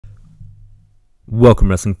Welcome,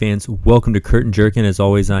 wrestling fans. Welcome to Curtain Jerkin. As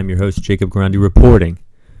always, I'm your host, Jacob Grondy, reporting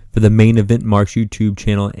for the Main Event Marks YouTube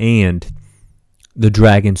channel and the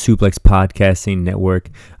Dragon Suplex Podcasting Network.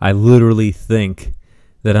 I literally think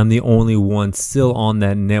that I'm the only one still on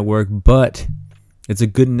that network, but it's a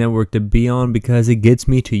good network to be on because it gets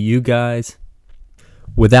me to you guys.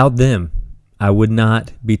 Without them, I would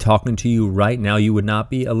not be talking to you right now. You would not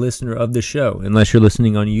be a listener of the show unless you're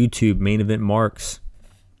listening on YouTube, Main Event Marks.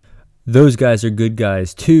 Those guys are good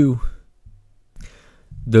guys too.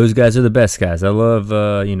 Those guys are the best guys. I love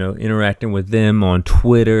interacting with them on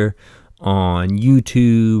Twitter, on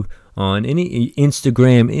YouTube, on any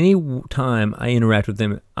Instagram. Any time I interact with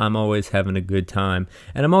them, I'm always having a good time.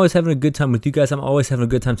 And I'm always having a good time with you guys. I'm always having a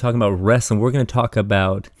good time talking about wrestling. We're going to talk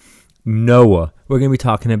about Noah. We're going to be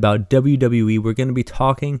talking about WWE. We're going to be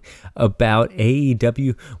talking about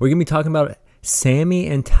AEW. We're going to be talking about Sammy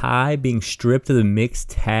and Ty being stripped of the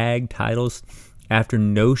mixed tag titles after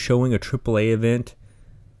no showing a AAA event.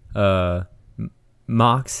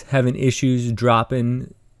 Mox having issues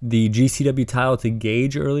dropping the GCW title to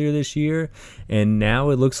Gage earlier this year, and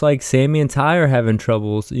now it looks like Sammy and Ty are having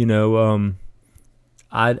troubles. Conan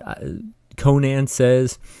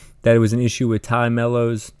says that it was an issue with Ty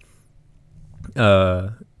Mello's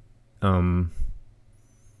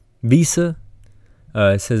visa.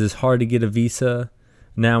 It says it's hard to get a visa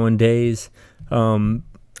nowadays. I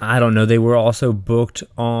don't know. They were also booked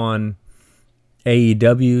on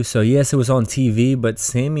AEW. So, yes, it was on TV, but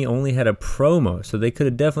Sammy only had a promo. So, they could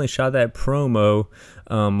have definitely shot that promo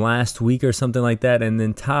last week or something like that. And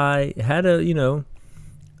then Ty had a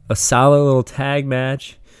solid little tag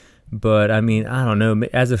match. But, I mean, I don't know.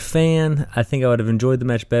 As a fan, I think I would have enjoyed the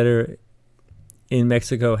match better in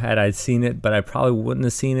Mexico had I seen it, but I probably wouldn't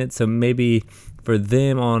have seen it. So, maybe for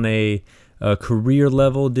them on a career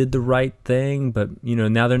level did the right thing, but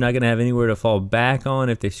now they're not going to have anywhere to fall back on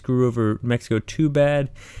if they screw over Mexico too bad.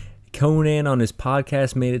 Conan on his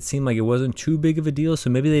podcast made it seem like it wasn't too big of a deal, so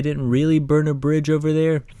maybe they didn't really burn a bridge over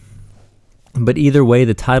there. But either way,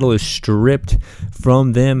 the title is stripped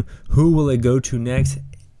from them. Who will it go to next?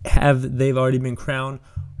 They've already been crowned?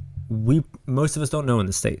 Most of us don't know in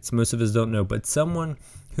the States. Most of us don't know, but someone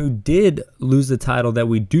who did lose the title that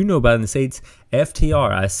we do know about in the States,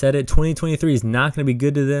 FTR. I said it, 2023 is not going to be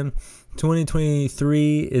good to them.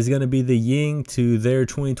 2023 is going to be the yin to their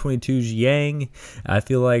 2022's yang. I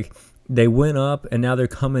feel like they went up and now they're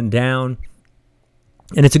coming down.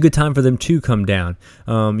 And it's a good time for them to come down.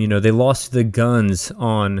 They lost the Guns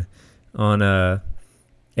on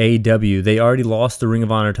AEW. They already lost the Ring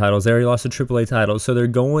of Honor titles. They already lost the AAA titles. So they're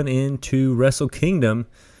going into Wrestle Kingdom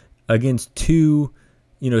against two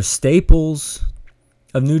staples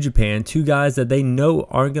of New Japan, two guys that they know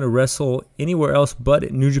aren't going to wrestle anywhere else but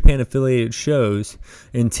at New Japan affiliated shows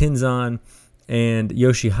in Tenzan and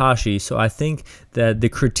Yoshihashi. So I think that the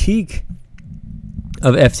critique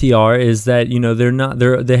of FTR is that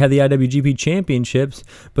they have the IWGP championships,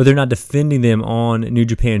 but they're not defending them on New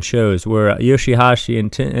Japan shows. Where Yoshihashi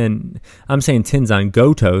and I'm saying Tenzan,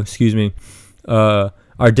 Goto,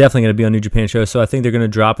 are definitely going to be on New Japan shows. So I think they're going to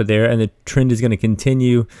drop it there, and the trend is going to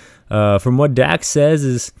continue. From what Dax says,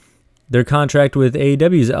 is their contract with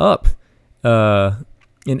AEW is up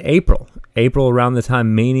in April. April, around the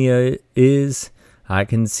time Mania is. I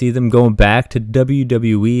can see them going back to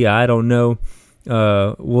WWE. I don't know.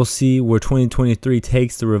 We'll see where 2023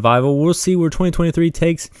 takes the Revival. We'll see where 2023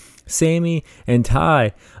 takes Sammy and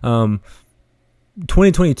Ty.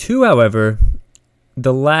 2022, however,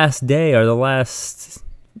 the last day or the last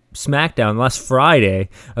Smackdown, last Friday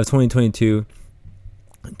of 2022,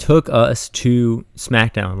 took us to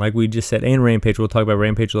Smackdown, like we just said, and Rampage. We'll talk about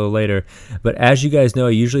Rampage a little later. But as you guys know, I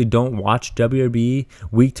usually don't watch WWE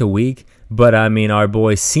week to week. But I mean, our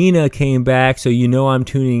boy Cena came back, so I'm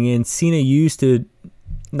tuning in. Cena used to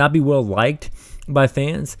not be well liked by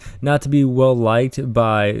fans, not to be well liked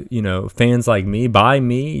by fans like me, by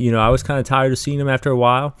me. I was kind of tired of seeing him after a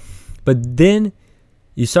while. But then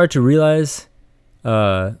you start to realize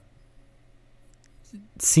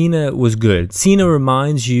Cena was good. Cena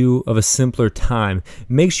reminds you of a simpler time.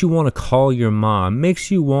 Makes you want to call your mom.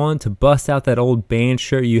 Makes you want to bust out that old band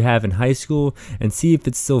shirt you have in high school and see if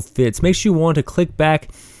it still fits. Makes you want to click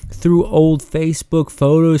back through old Facebook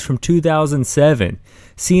photos from 2007.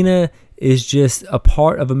 Cena is just a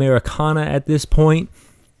part of Americana at this point.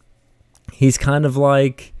 He's kind of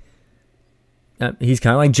like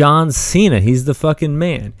John Cena. He's the fucking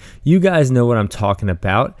man. You guys know what I'm talking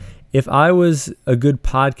about. If I was a good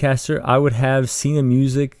podcaster, I would have Cena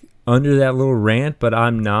music under that little rant, but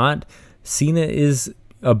I'm not. Cena is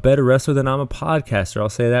a better wrestler than I'm a podcaster. I'll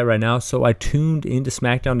say that right now. So I tuned into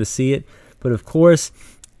SmackDown to see it. But of course,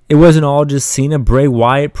 it wasn't all just Cena. Bray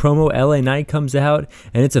Wyatt promo, LA Knight comes out,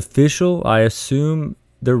 and it's official. I assume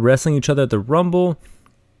they're wrestling each other at the Rumble.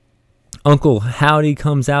 Uncle Howdy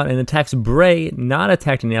comes out and attacks Bray, not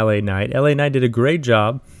attacking LA Knight. LA Knight did a great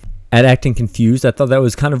job at acting confused. I thought that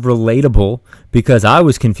was kind of relatable because I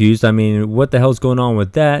was confused. I mean, what the hell's going on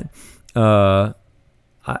with that?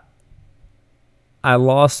 I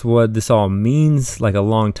lost what this all means like a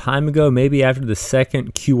long time ago, maybe after the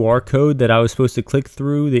second QR code that I was supposed to click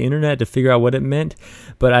through the internet to figure out what it meant.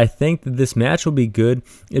 But I think that this match will be good.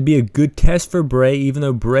 It'd be a good test for Bray, even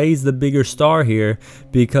though Bray's the bigger star here,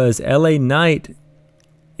 because LA Knight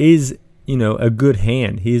is, a good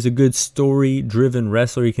hand. He is a good story-driven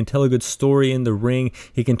wrestler. He can tell a good story in the ring.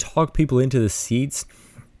 He can talk people into the seats,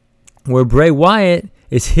 where Bray Wyatt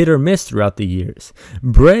is hit or miss throughout the years.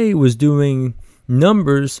 Bray was doing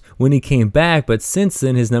numbers when he came back, but since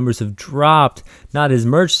then his numbers have dropped. Not his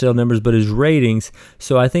merch sale numbers, but his ratings.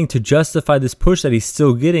 So I think to justify this push that he's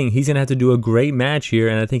still getting, he's gonna have to do a great match here,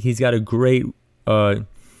 and I think he's got a great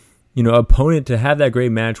opponent to have that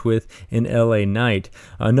great match with in LA Knight.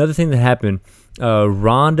 Another thing that happened,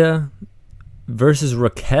 Ronda versus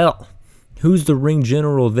Raquel. Who's the ring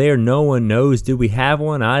general there? No one knows. Did we have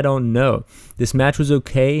one? I don't know. This match was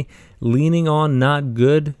okay, leaning on not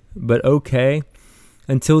good, but okay,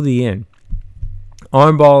 until the end.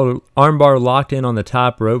 Armbar locked in on the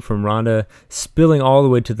top rope from Ronda, spilling all the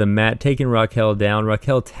way to the mat, taking Raquel down.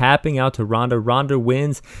 Raquel tapping out to Ronda. Ronda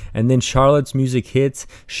wins, and then Charlotte's music hits.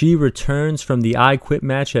 She returns from the I Quit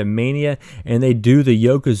match at Mania, and they do the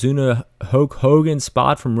Yokozuna Hulk Hogan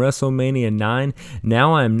spot from WrestleMania 9.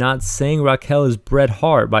 Now, I am not saying Raquel is Bret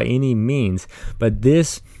Hart by any means, but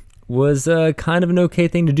this was kind of an okay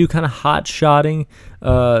thing to do, kind of hot-shotting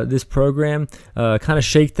this program, kind of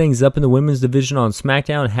shake things up in the women's division on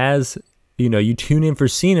SmackDown. Has, you tune in for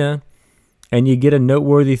Cena, and you get a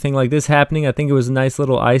noteworthy thing like this happening. I think it was a nice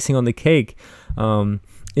little icing on the cake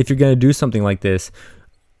if you're going to do something like this.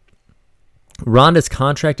 Ronda's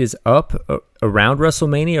contract is up around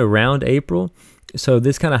WrestleMania, around April, so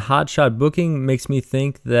this kind of hot-shot booking makes me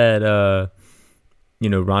think that,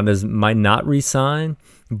 Ronda's might not re-sign.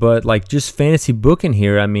 But, just fantasy booking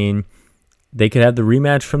here, I mean, they could have the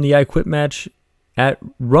rematch from the I Quit match at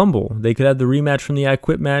Rumble. They could have the rematch from the I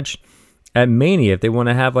Quit match at Mania if they want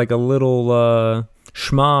to have, a little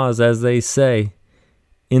schmaz, as they say,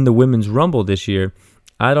 in the Women's Rumble this year.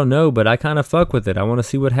 I don't know, but I kind of fuck with it. I want to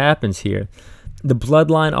see what happens here. The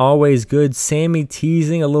Bloodline, always good. Sammy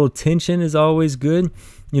teasing, a little tension is always good.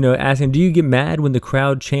 Asking, do you get mad when the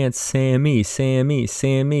crowd chants Sammy, Sammy,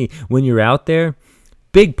 Sammy when you're out there?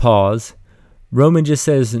 Big pause. Roman just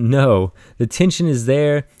says no. The tension is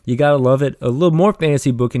there. You got to love it. A little more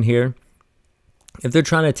fantasy booking here. If they're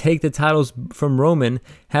trying to take the titles from Roman,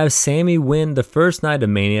 have Sammy win the first night of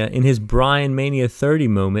Mania in his Bryan Mania 30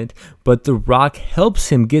 moment, but The Rock helps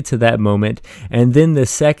him get to that moment. And then the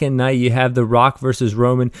second night, you have The Rock versus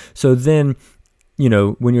Roman. So then,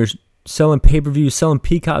 when you're selling pay-per-views, selling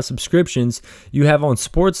Peacock subscriptions, you have on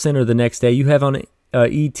SportsCenter the next day, you have on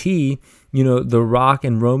ET, The Rock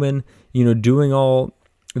and Roman, doing all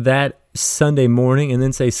that Sunday morning, and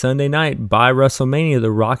then say Sunday night, by WrestleMania,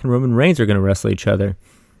 The Rock and Roman Reigns are going to wrestle each other.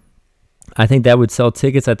 I think that would sell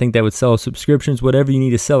tickets. I think that would sell subscriptions. Whatever you need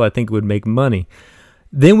to sell, I think it would make money.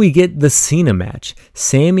 Then we get the Cena match.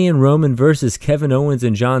 Sami and Roman versus Kevin Owens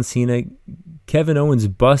and John Cena. Kevin Owens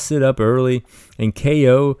busted up early, and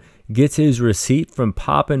KO gets his receipt from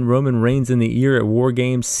popping Roman Reigns in the ear at War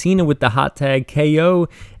Games. Cena with the hot tag. KO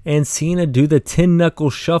and Cena do the 10-knuckle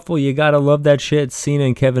shuffle. You gotta love that shit. Cena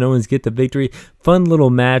and Kevin Owens get the victory. Fun little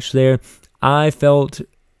match there. I felt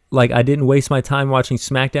like I didn't waste my time watching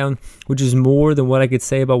SmackDown, which is more than what I could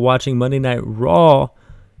say about watching Monday Night Raw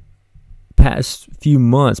past few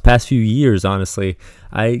months, past few years, honestly.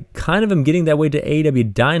 I kind of am getting that way to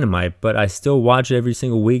AEW Dynamite, but I still watch it every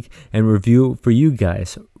single week and review for you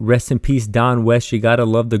guys. Rest in peace, Don West. You gotta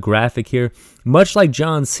love the graphic here. Much like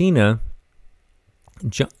John Cena,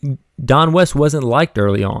 Don West wasn't liked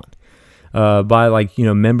early on by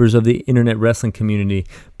members of the internet wrestling community,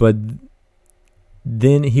 but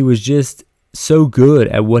then he was just so good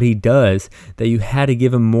at what he does that you had to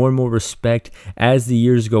give him more and more respect as the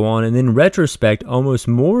years go on. And in retrospect, almost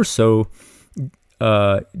more so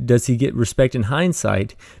does he get respect in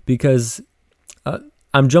hindsight, because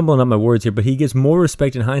I'm jumbling up my words here, but he gets more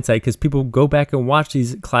respect in hindsight because people go back and watch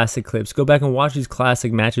these classic clips, go back and watch these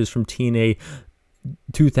classic matches from TNA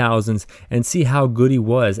 2000s and see how good he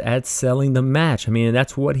was at selling the match. I mean,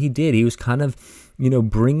 that's what he did. He was kind of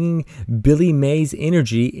bringing Billy Mays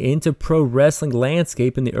energy into pro wrestling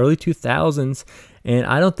landscape in the early 2000s, And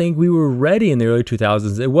I don't think we were ready in the early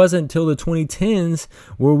 2000s. It wasn't until the 2010s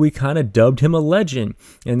where we kind of dubbed him a legend.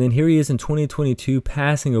 And then here he is in 2022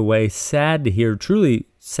 passing away. Sad to hear, truly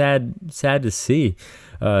sad to see.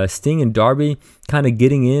 Sting and Darby kind of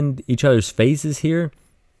getting in each other's faces here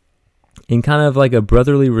in kind of like a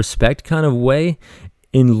brotherly respect kind of way,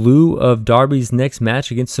 in lieu of Darby's next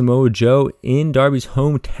match against Samoa Joe in Darby's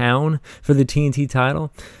hometown for the TNT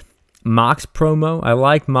title. Mox promo. I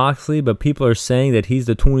like Moxley, but people are saying that he's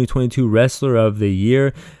the 2022 Wrestler of the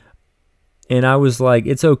Year. And I was like,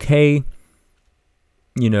 it's okay.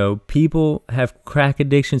 You know, people have crack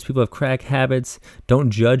addictions. People have crack habits.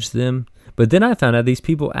 Don't judge them. But then I found out these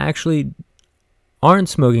people actually aren't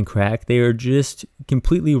smoking crack. They are just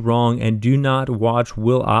completely wrong and do not watch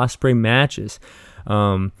Will Ospreay matches.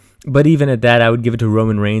 But even at that, I would give it to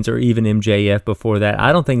Roman Reigns or even MJF before that.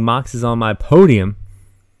 I don't think Mox is on my podium,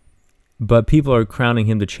 but people are crowning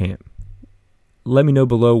him the champ. Let me know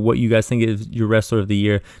below what you guys think is your Wrestler of the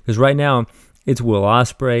Year, because right now it's Will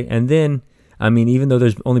Ospreay. And then, I mean, even though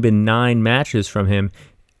there's only been 9 matches from him,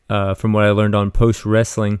 from what I learned on Post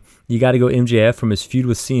Wrestling, you got to go MJF from his feud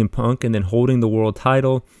with CM Punk and then holding the world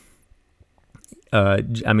title.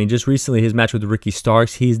 I mean, just recently his match with Ricky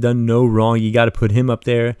Starks, he's done no wrong. You got to put him up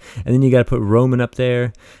there, and then you got to put Roman up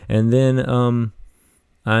there, and then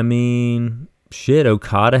I mean, shit,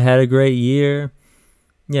 Okada had a great year.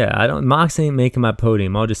 Yeah, Mox ain't making my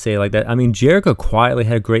podium. I'll just say it like that. I mean, Jericho quietly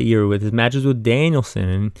had a great year with his matches with Danielson,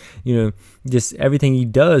 and you know, just everything he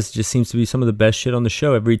does just seems to be some of the best shit on the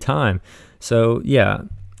show every time. So yeah,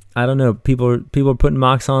 I don't know. People are putting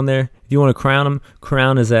Mox on there. If you want to crown him,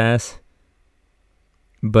 crown his ass.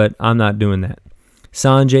 But I'm not doing that.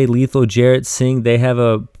 Sanjay, Lethal, Jarrett, Singh, they have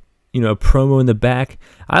a promo in the back.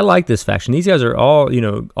 I like this faction. These guys are all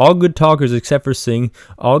good talkers except for Singh.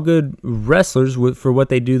 All good wrestlers for what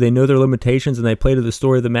they do. They know their limitations and they play to the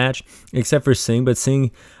story of the match, except for Singh. But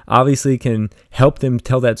Singh obviously can help them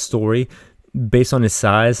tell that story based on his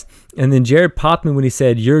size. And then Jarrett popped me when he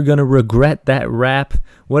said, "You're gonna regret that rap."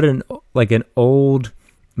 What an old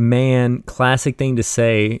man classic thing to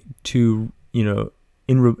say to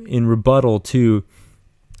in rebuttal to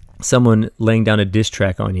someone laying down a diss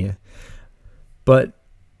track on you. But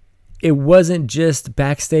it wasn't just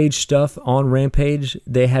backstage stuff on Rampage.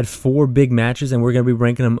 They had 4 big matches, and we're going to be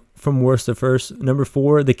ranking them from worst to first. Number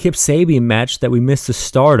 4, the Kip Sabian match that we missed the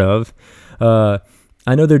start of. I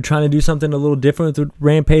know they're trying to do something a little different with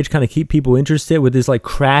Rampage, kind of keep people interested with this like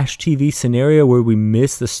Crash TV scenario where we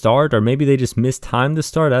missed the start, or maybe they just missed time to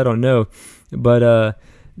start. I don't know. But,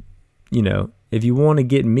 if you want to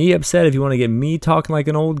get me upset, if you want to get me talking like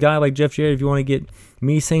an old guy like Jeff Jarrett, if you want to get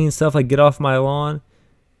me saying stuff like "get off my lawn,"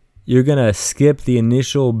 you're going to skip the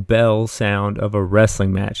initial bell sound of a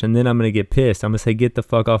wrestling match. And then I'm going to get pissed. I'm going to say, "get the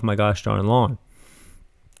fuck off my gosh darn lawn."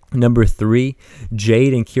 Number 3,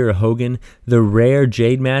 Jade and Kiera Hogan. The rare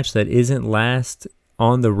Jade match that isn't last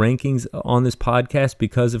on the rankings on this podcast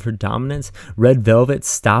because of her dominance. Red Velvet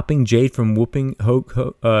stopping Jade from whooping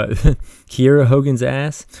Kiera Hogan's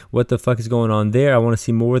ass. What the fuck is going on there? I want to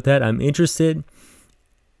see more with that. I'm interested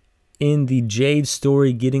in the Jade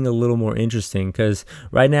story getting a little more interesting, because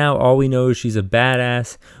right now all we know is she's a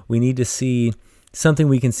badass. We need to see something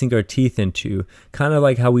we can sink our teeth into. Kind of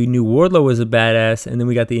like how we knew Wardlow was a badass and then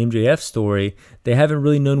we got the MJF story. They haven't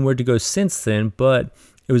really known where to go since then, but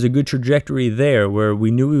it was a good trajectory there where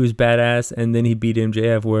we knew he was badass and then he beat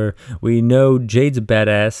MJF, where we know Jade's a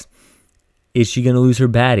badass. Is she going to lose her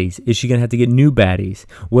baddies? Is she going to have to get new baddies?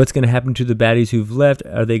 What's going to happen to the baddies who've left?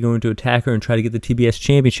 Are they going to attack her and try to get the TBS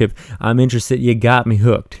championship? I'm interested. You got me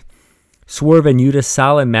hooked. Swerve and Yuta,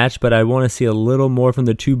 solid match, but I want to see a little more from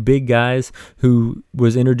the 2 big guys who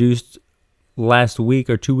was introduced last week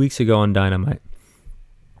or 2 weeks ago on Dynamite.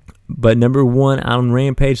 But number 1 on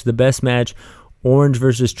Rampage, the best match, Orange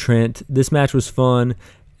versus Trent. This match was fun.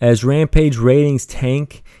 As Rampage ratings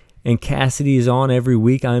tank and Cassidy is on every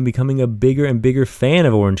week, I'm becoming a bigger and bigger fan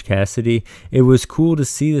of Orange Cassidy. It was cool to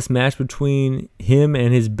see this match between him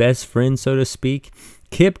and his best friend, so to speak.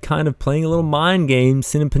 Kip kind of playing a little mind game,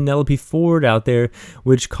 sending Penelope Ford out there,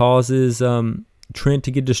 which causes Trent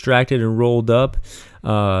to get distracted and rolled up.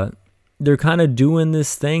 They're kind of doing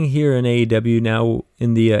this thing here in AEW now,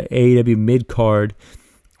 in the AEW mid-card,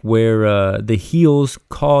 where the heels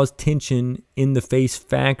cause tension in the face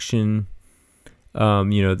faction.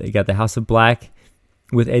 They got the House of Black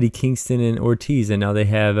with Eddie Kingston and Ortiz, and now they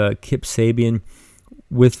have Kip Sabian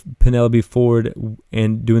with Penelope Ford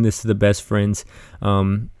and doing this to the best friends.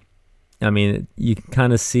 I mean, you can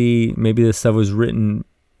kind of see maybe this stuff was written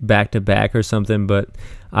back to back or something, but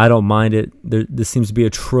I don't mind it. This seems to be a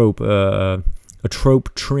trope,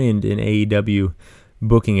 trope trend in AEW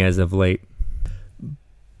booking as of late.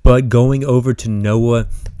 But going over to Noah,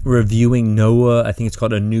 reviewing Noah, I think it's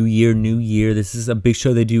called A New Year, New Year. This is a big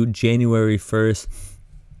show they do January 1st.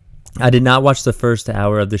 I did not watch the first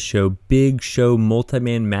hour of the show. Big show,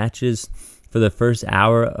 multi-man matches for the first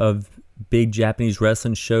hour of big Japanese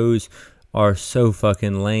wrestling shows are so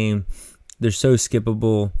fucking lame. They're so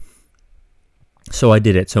skippable. So I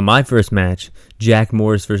did it. So my first match, Jack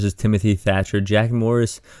Morris versus Timothy Thatcher. Jack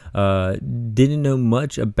Morris, didn't know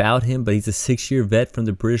much about him, but he's a 6-year vet from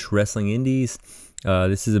the British Wrestling Indies.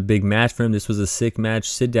 This is a big match for him. This was a sick match.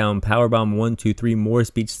 Sit down, powerbomb 1, 2, 3. Morris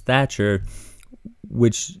beats Thatcher,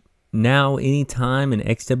 which now anytime an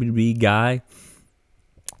ex-WWE guy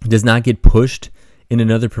does not get pushed in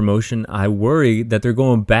another promotion, I worry that they're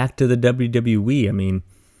going back to the WWE. I mean,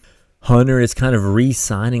 Hunter is kind of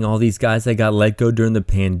re-signing all these guys that got let go during the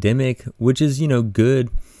pandemic, which is, good.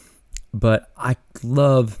 But I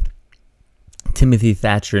love Timothy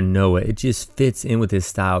Thatcher and Noah. It just fits in with his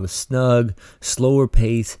style. The snug, slower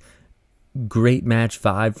pace, great match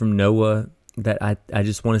vibe from Noah that I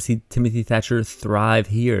just want to see Timothy Thatcher thrive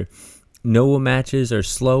here. Noah matches are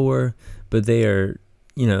slower, but they are,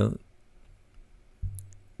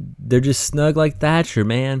 they're just snug like Thatcher,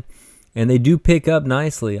 man. And they do pick up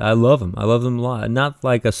nicely. I love them. I love them a lot. Not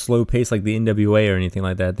like a slow pace like the NWA or anything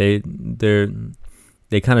like that. They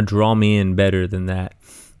kind of draw me in better than that.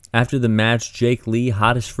 After the match, Jake Lee,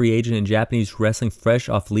 hottest free agent in Japanese wrestling, fresh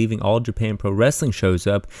off leaving All Japan Pro Wrestling, shows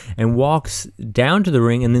up and walks down to the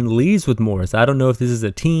ring and then leaves with Morris. I don't know if this is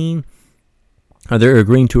a team or they're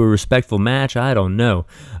agreeing to a respectful match. I don't know.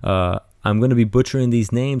 I'm going to be butchering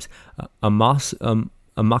these names. Amakasua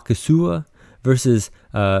versus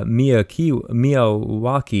Miyawaki,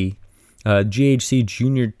 GHC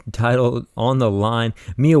Junior title on the line.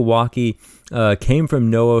 Miyawaki came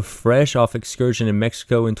from Noah, fresh off excursion in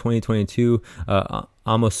Mexico in 2022.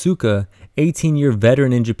 Amasuka, 18-year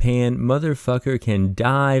veteran in Japan. Motherfucker can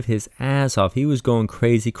dive his ass off. He was going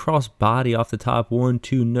crazy. Cross body off the top. 1,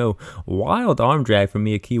 2, no. Wild arm drag from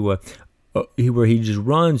Miyakiwa, where he just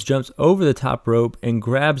runs, jumps over the top rope, and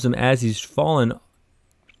grabs him as he's falling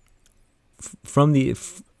from the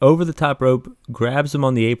over the top rope, grabs him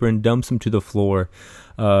on the apron, dumps him to the floor.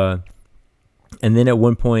 And then at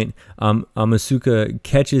one point, Amasuka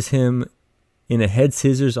catches him in a head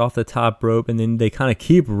scissors off the top rope, and then they kind of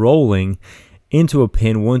keep rolling into a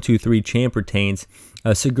pin. 1, 2, 3, champ retains.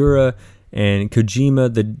 Segura and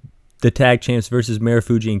Kojima, the tag champs, versus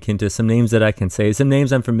Marufuji and Kenta. Some names that I can say. Some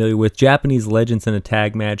names I'm familiar with. Japanese legends in a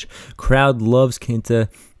tag match. Crowd loves Kenta.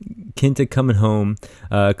 Kenta coming home.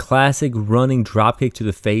 Classic running dropkick to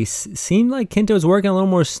the face. Seemed like Kenta was working a little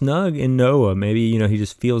more snug in Noah. Maybe, he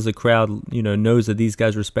just feels the crowd, knows that these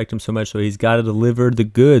guys respect him so much, so he's got to deliver the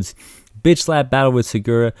goods. Bitch slap battle with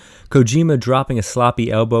Segura. Kojima dropping a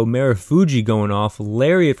sloppy elbow. Marufuji going off.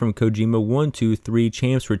 Lariat from Kojima. 1, 2, 3.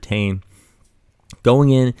 Champs retain. Going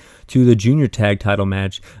in to the junior tag title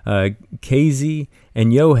match, KZ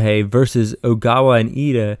and Yohei versus Ogawa and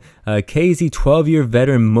Ida. KZ, 12-year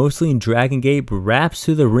veteran, mostly in Dragon Gate, raps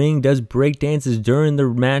to the ring, does break dances during the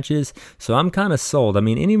matches. So I'm kind of sold. I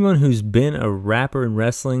mean, anyone who's been a rapper in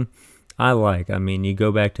wrestling, I like. I mean, you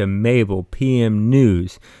go back to Mabel, PM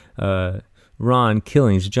News, Ron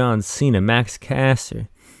Killings, John Cena, Max Caster.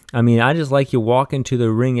 I mean, I just like you walk into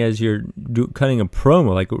the ring as you're cutting a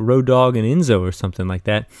promo, like Road Dogg and Enzo or something like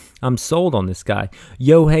that. I'm sold on this guy.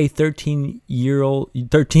 Yohei,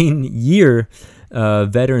 13-year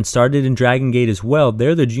veteran, started in Dragon Gate as well.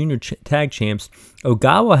 They're the junior tag champs.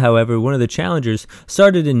 Ogawa, however, one of the challengers,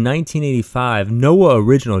 started in 1985. Noah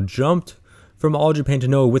original, jumped from All Japan to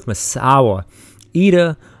Noah with Masawa.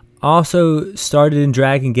 Ida also started in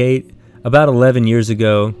Dragon Gate about 11 years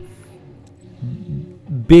ago.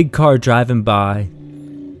 Big car driving by.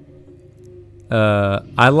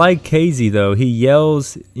 I like KZ though. He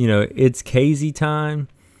yells, it's KZ time,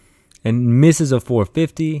 and misses a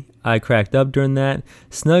 450. I cracked up during that.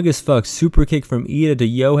 Snug as fuck super kick from Ida to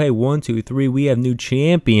Yohei. 1, 2, 3. We have new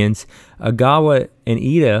champions. Ogawa and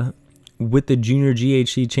Ida with the junior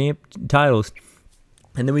GHC champ titles.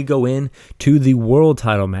 And then we go in to the world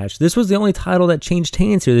title match. This was the only title that changed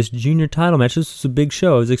hands here, this junior title match. This was a big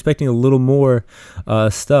show. I was expecting a little more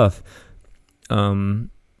stuff.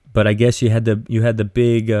 But I guess you had the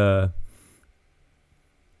big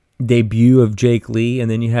debut of Jake Lee,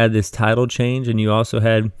 and then you had this title change, and you also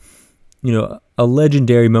had, a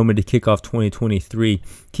legendary moment to kick off 2023.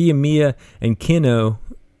 Kiyomiya and Keno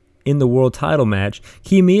in the world title match.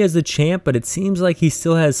 Kiyomiya is the champ, but it seems like he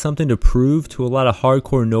still has something to prove to a lot of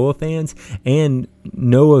hardcore Noah fans and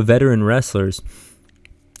Noah veteran wrestlers.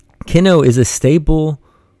 Kenoh is a staple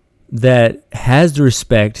that has the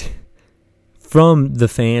respect from the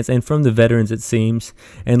fans and from the veterans, it seems,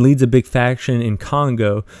 and leads a big faction in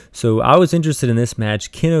Congo. So I was interested in this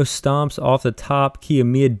match. Kenoh stomps off the top.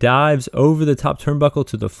 Kiyomiya dives over the top turnbuckle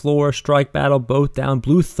to the floor. Strike battle, both down.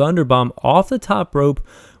 Blue Thunderbomb off the top rope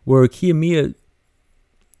where Kiyomiya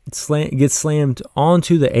gets slammed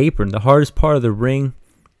onto the apron, the hardest part of the ring.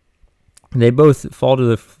 They both fall to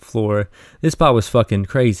the floor. This spot was fucking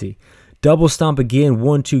crazy. Double stomp again.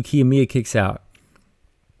 1-2. Kiyomiya kicks out.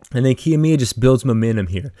 And then Kiyomiya just builds momentum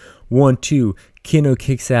here. 1-2. Kenoh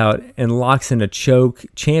kicks out and locks in a choke.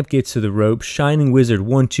 Champ gets to the rope. Shining Wizard.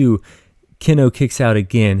 1-2. Kenoh kicks out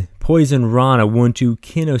again. Poison Rana. 1-2.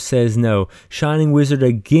 Kenoh says no. Shining Wizard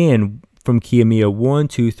again from Kiyomiya.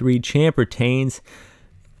 1-2-3. Champ retains.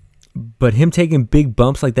 But him taking big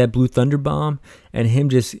bumps like that Blue Thunder Bomb and him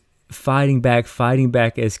just fighting back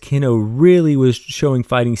as Kenoh really was showing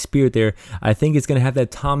fighting spirit there. I think it's going to have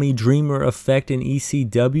that Tommy Dreamer effect in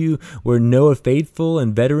ECW where Noah Faithful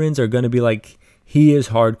and veterans are going to be like, he is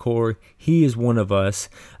hardcore. He is one of us.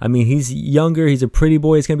 I mean, he's younger. He's a pretty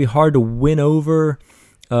boy. It's going to be hard to win over,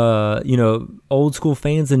 old school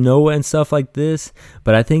fans of Noah and stuff like this,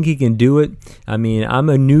 but I think he can do it. I mean, I'm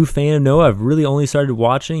a new fan of Noah. I've really only started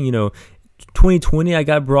watching, 2020 I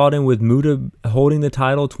got brought in with Muta holding the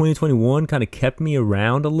title. 2021 kind of kept me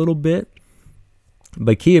around a little bit.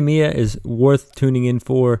 But Kiyomiya is worth tuning in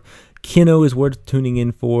for. Kenoh is worth tuning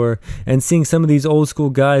in for. And seeing some of these old school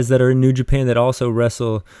guys that are in New Japan that also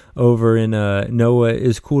wrestle over in Noah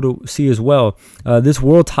is cool to see as well. This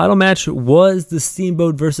world title match was the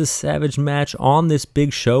Steamboat versus Savage match on this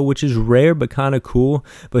big show, which is rare but kind of cool.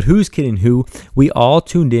 But who's kidding who? We all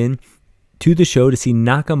tuned in to the show to see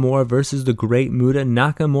Nakamura versus the Great Muta.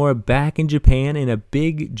 Nakamura back in Japan in a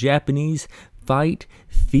big Japanese fight.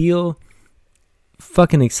 Feel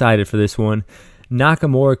fucking excited for this one.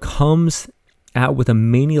 Nakamura comes out with a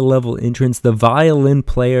Mania level entrance. The violin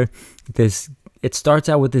player, it starts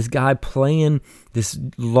out with this guy playing this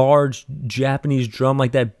large Japanese drum,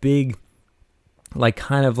 like that big, like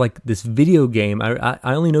kind of like this video game. I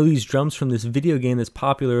only know these drums from this video game that's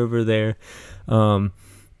popular over there. But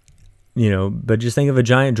just think of a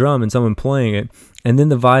giant drum and someone playing it. And then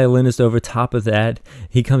the violinist over top of that,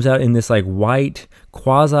 he comes out in this like white,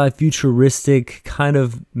 quasi-futuristic, kind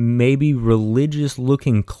of maybe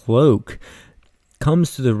religious-looking cloak,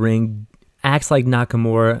 comes to the ring, acts like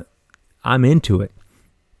Nakamura. I'm into it.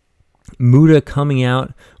 Muta coming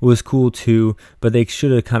out was cool too, but they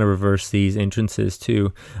should have kind of reversed these entrances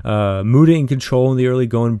too. Muta in control in the early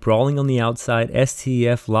going, brawling on the outside,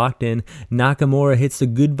 STF locked in. Nakamura hits the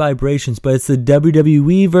good vibrations, but it's the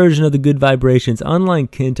WWE version of the good vibrations.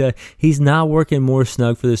 Unlike Kenta, he's not working more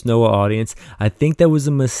snug for this Noah audience. I think that was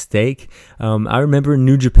a mistake. I remember in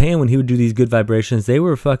New Japan when he would do these good vibrations, they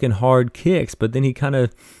were fucking hard kicks, but then he kind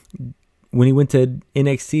of, when he went to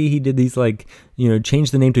NXT, he did these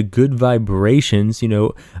changed the name to Good Vibrations,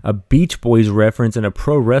 a Beach Boys reference in a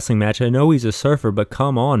pro wrestling match. I know he's a surfer, but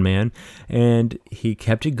come on, man. And he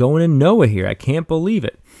kept it going in Noah here. I can't believe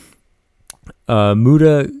it.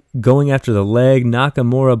 Muta going after the leg.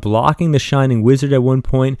 Nakamura blocking the Shining Wizard at one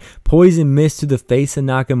point. Poison mist to the face of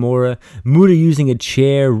Nakamura. Muta using a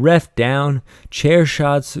chair. Ref down. Chair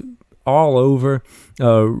shots all over.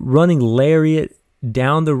 Running lariat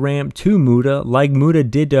down the ramp to Muta, like Muta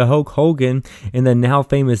did to Hulk Hogan in the now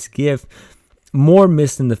famous GIF. More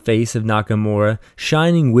mist in the face of Nakamura.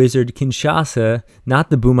 Shining Wizard, Kinshasa,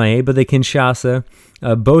 not the Bumaye, but the Kinshasa.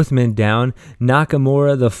 Both men down.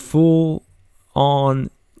 Nakamura, the full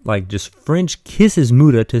on, just French kisses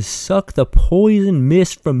Muta to suck the poison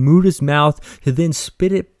mist from Muta's mouth to then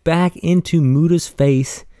spit it back into Muta's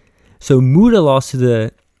face. So Muta lost to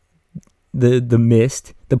the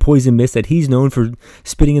mist, the poison mist that he's known for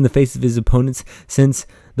spitting in the face of his opponents since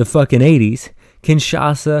the fucking 80s.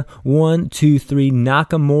 Kinshasa, 1, 2, 3,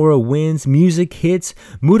 Nakamura wins, music hits,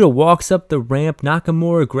 Muta walks up the ramp,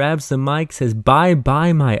 Nakamura grabs the mic, says, "Bye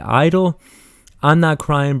bye my idol." I'm not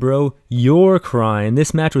crying, bro, you're crying.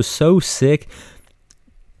 This match was so sick.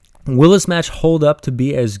 Will this match hold up to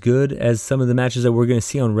be as good as some of the matches that we're going to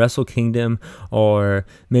see on Wrestle Kingdom or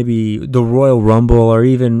maybe the Royal Rumble or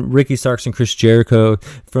even Ricky Starks and Chris Jericho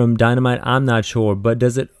from Dynamite? I'm not sure. But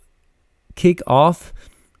does it kick off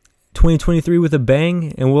 2023 with a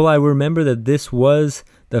bang? And will I remember that this was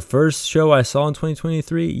the first show I saw in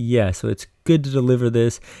 2023? Yeah, so it's good to deliver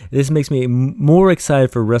this. This makes me more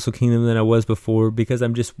excited for Wrestle Kingdom than I was before because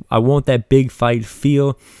I want that big fight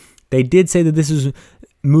feel. They did say that this is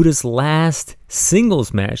Muta's last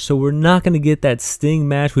singles match. So we're not going to get that Sting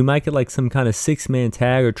match. We might get like some kind of 6-man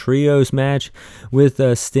tag or trios match with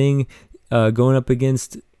Sting going up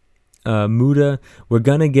against Muta. We're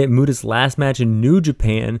going to get Muta's last match in New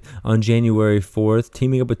Japan on January 4th,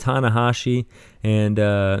 teaming up with Tanahashi and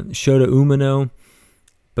Shota Umino.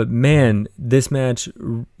 But man, this match,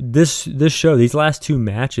 this show, these last 2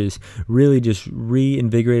 matches really just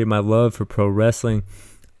reinvigorated my love for pro wrestling.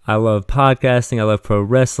 I love podcasting. I love pro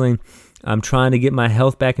wrestling. I'm trying to get my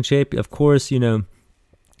health back in shape. Of course, you know,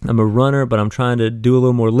 I'm a runner, but I'm trying to do a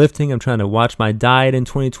little more lifting. I'm trying to watch my diet in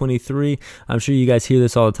 2023. I'm sure you guys hear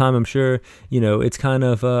this all the time. I'm sure, you know, it's kind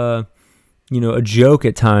of, you know, a joke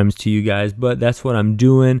at times to you guys, but that's what I'm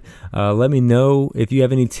doing. Let me know if you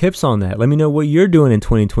have any tips on that. Let me know what you're doing in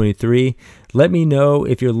 2023. Let me know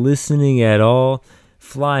if you're listening at all.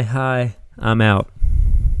 Fly high. I'm out.